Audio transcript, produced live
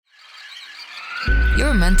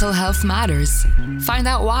Your mental health matters. Find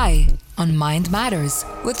out why on Mind Matters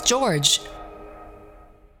with George.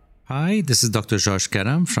 Hi, this is Dr. George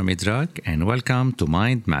Karam from Idrak, and welcome to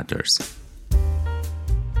Mind Matters.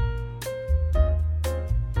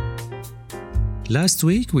 Last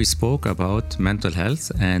week, we spoke about mental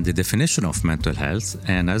health and the definition of mental health.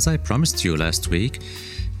 And as I promised you last week,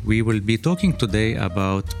 we will be talking today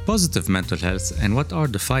about positive mental health and what are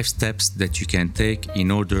the 5 steps that you can take in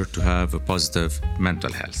order to have a positive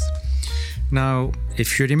mental health. Now,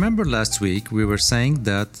 if you remember last week, we were saying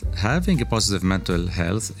that having a positive mental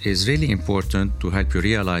health is really important to help you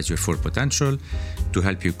realize your full potential, to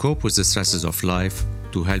help you cope with the stresses of life,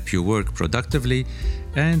 to help you work productively,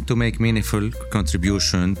 and to make meaningful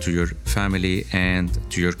contribution to your family and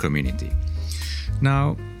to your community.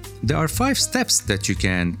 Now, there are 5 steps that you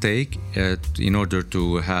can take in order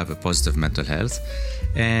to have a positive mental health.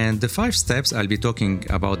 And the 5 steps, I'll be talking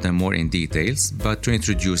about them more in details, but to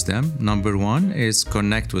introduce them, number 1 is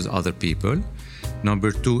connect with other people.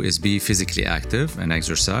 Number 2 is be physically active and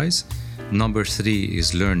exercise. Number 3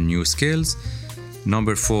 is learn new skills.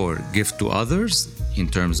 Number 4, give to others in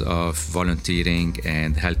terms of volunteering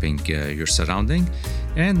and helping your surrounding.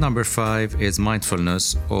 And number 5 is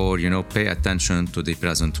mindfulness, or pay attention to the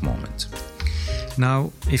present moment.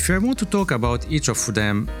 Now, if I want to talk about each of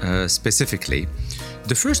them specifically,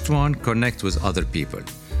 the first one, connect with other people.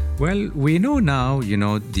 Well, we know now,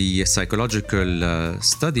 the psychological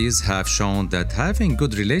studies have shown that having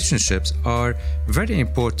good relationships are very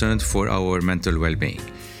important for our mental well-being.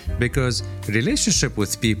 Because relationship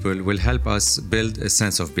with people will help us build a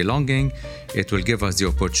sense of belonging, it will give us the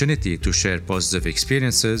opportunity to share positive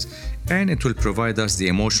experiences, and it will provide us the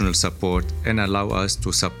emotional support and allow us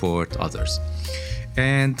to support others.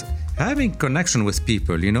 And having connection with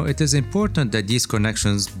people, it is important that these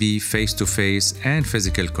connections be face-to-face and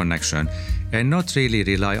physical connection, and not really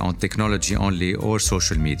rely on technology only or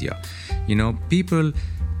social media. People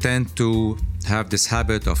tend to have this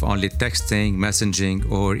habit of only texting, messaging,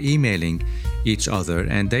 or emailing each other,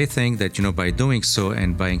 and they think that by doing so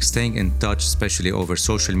and by staying in touch, especially over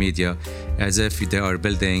social media, as if they are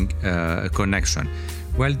building a connection.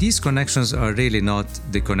 Well, these connections are really not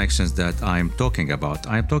the connections that I'm talking about.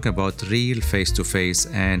 I'm talking about real face-to-face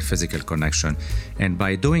and physical connection, and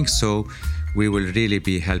by doing so, we will really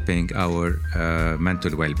be helping our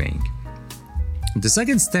mental well-being. The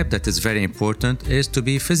second step that is very important is to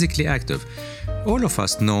be physically active. All of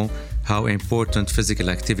us know how important physical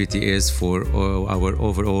activity is for our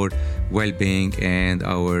overall well-being and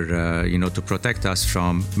our, to protect us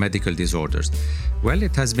from medical disorders. Well,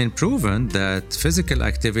 it has been proven that physical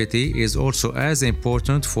activity is also as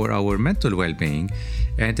important for our mental well-being,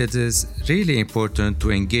 and it is really important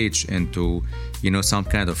to engage into, some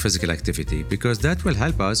kind of physical activity, because that will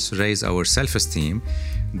help us raise our self-esteem,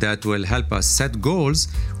 that will help us set goals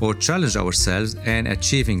or challenge ourselves, and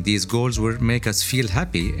achieving these goals will make us feel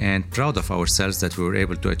happy and proud of ourselves that we were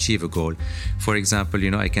able to achieve a goal. For example,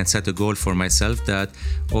 I can set a goal for myself that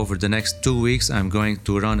over the next 2 weeks, I'm going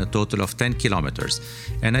to run a total of 10 kilometers.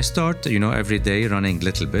 And I start, every day running a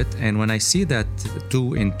little bit. And when I see that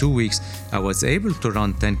in 2 weeks, I was able to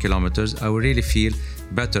run 10 kilometers, I will really feel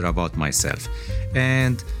better about myself.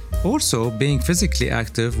 And also, being physically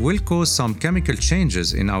active will cause some chemical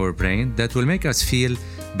changes in our brain that will make us feel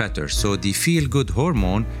better. So the feel-good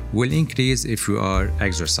hormone will increase if you are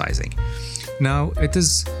exercising. Now, it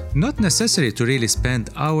is not necessary to really spend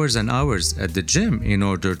hours and hours at the gym in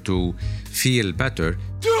order to feel better.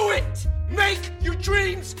 Do it! Make your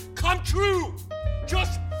dreams come true!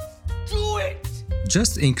 Just do it!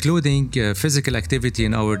 Just including physical activity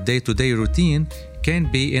in our day-to-day routine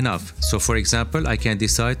can be enough. So for example, I can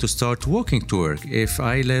decide to start walking to work if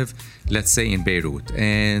I live, let's say, in Beirut,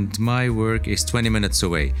 and my work is 20 minutes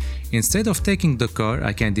away. Instead of taking the car,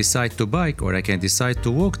 I can decide to bike, or I can decide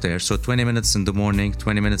to walk there. So 20 minutes in the morning,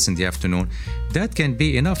 20 minutes in the afternoon, that can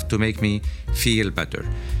be enough to make me feel better.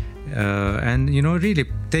 And really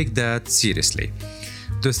take that seriously.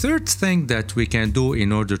 The third thing that we can do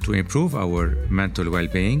in order to improve our mental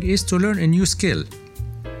well-being is to learn a new skill.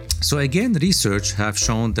 So again, research have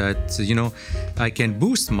shown that, I can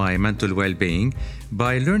boost my mental well-being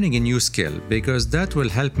by learning a new skill, because that will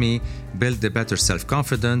help me build a better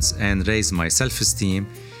self-confidence and raise my self-esteem.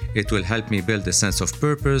 It will help me build a sense of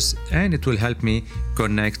purpose, and it will help me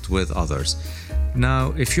connect with others.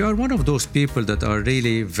 Now, if you are one of those people that are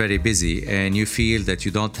really very busy and you feel that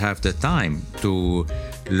you don't have the time to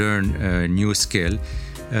learn a new skill,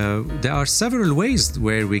 There are several ways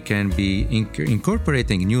where we can be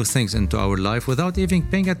incorporating new things into our life without even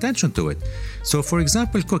paying attention to it. So, for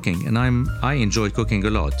example, cooking, and I enjoy cooking a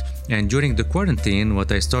lot. And during the quarantine,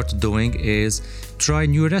 what I started doing is try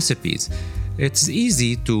new recipes. It's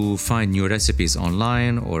easy to find new recipes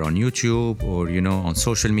online or on YouTube or, on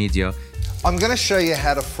social media. I'm going to show you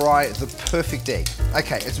how to fry the perfect egg.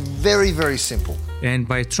 Okay, it's very, very simple. And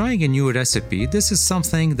by trying a new recipe, this is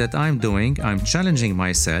something that I'm doing. I'm challenging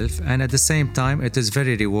myself, and at the same time, it is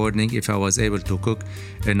very rewarding if I was able to cook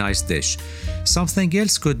a nice dish. Something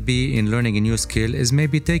else could be in learning a new skill is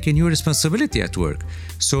maybe take a new responsibility at work.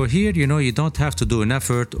 So here, you don't have to do an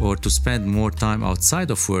effort or to spend more time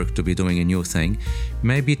outside of work to be doing a new thing.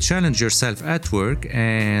 Maybe challenge yourself at work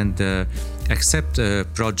and accept a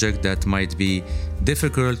project that might be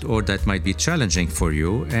difficult or that might be challenging for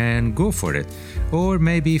you and go for it. Or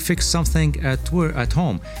maybe fix something at work, at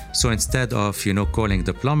home. So instead of, calling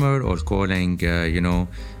the plumber or calling,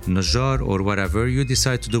 Najjar or whatever, you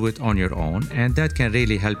decide to do it on your own. And that can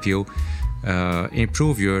really help you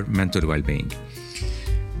improve your mental well-being.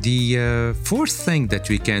 The fourth thing that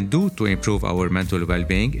we can do to improve our mental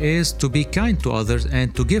well-being is to be kind to others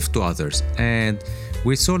and to give to others. And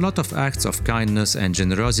we saw a lot of acts of kindness and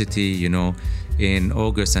generosity, in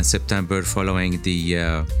August and September following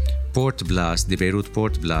the Beirut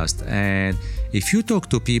port blast. And if you talk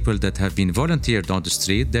to people that have been volunteered on the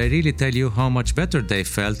street, they really tell you how much better they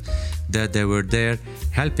felt that they were there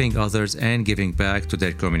helping others and giving back to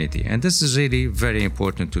their community. And this is really very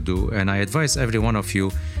important to do. And I advise every one of you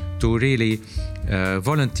to really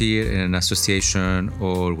volunteer in an association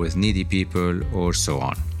or with needy people or so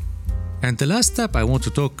on. And the last step I want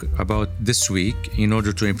to talk about this week in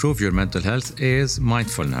order to improve your mental health is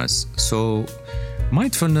mindfulness. So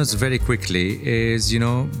mindfulness very quickly is,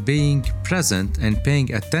 being present and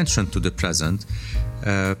paying attention to the present,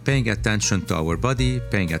 paying attention to our body,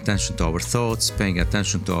 paying attention to our thoughts, paying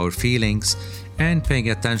attention to our feelings, and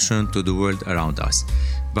paying attention to the world around us.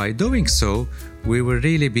 By doing so, we will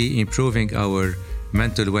really be improving our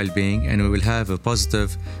mental well-being and we will have a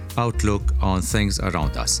positive outlook on things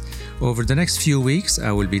around us. Over the next few weeks,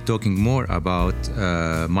 I will be talking more about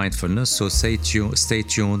mindfulness, so stay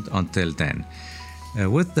tuned until then.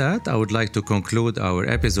 With that, I would like to conclude our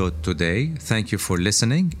episode today. Thank you for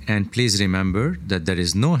listening, and please remember that there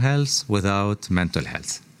is no health without mental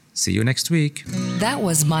health. See you next week. That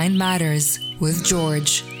was Mind Matters with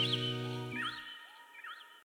George.